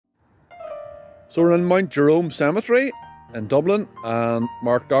So we're in Mount Jerome Cemetery in Dublin, and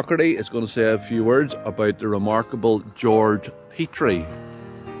Mark Docherty is going to say a few words about the remarkable George Petrie.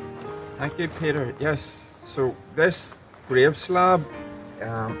 Thank you, Peter. Yes, so this grave slab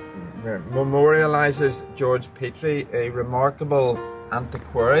memorialises George Petrie, a remarkable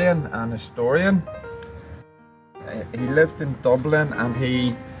antiquarian and historian. He lived in Dublin and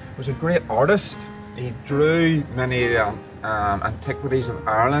he was a great artist. He drew many antiquities of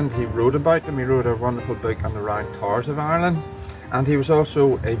Ireland. He wrote about them. He wrote a wonderful book on the Round Towers of Ireland. And he was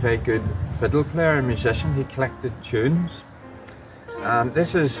also a very good fiddle player and musician. He collected tunes. And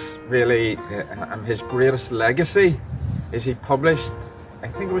this is really his greatest legacy, is he published, I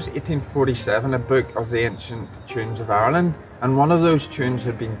think it was 1847, a book of the ancient tunes of Ireland. And one of those tunes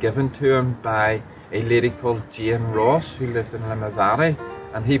had been given to him by a lady called Jane Ross, who lived in Limavady,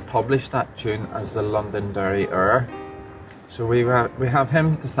 and he published that tune as the Londonderry Air. So we have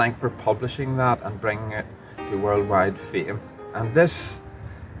him to thank for publishing that and bringing it to worldwide fame. And this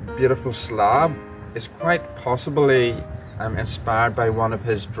beautiful slab is quite possibly inspired by one of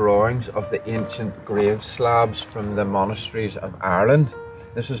his drawings of the ancient grave slabs from the monasteries of Ireland.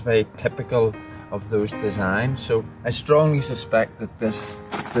 This was very typical of those designs, so I strongly suspect that this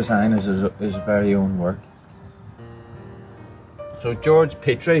design is his very own work. So George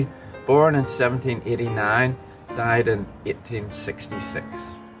Petrie, born in 1789, died in 1866.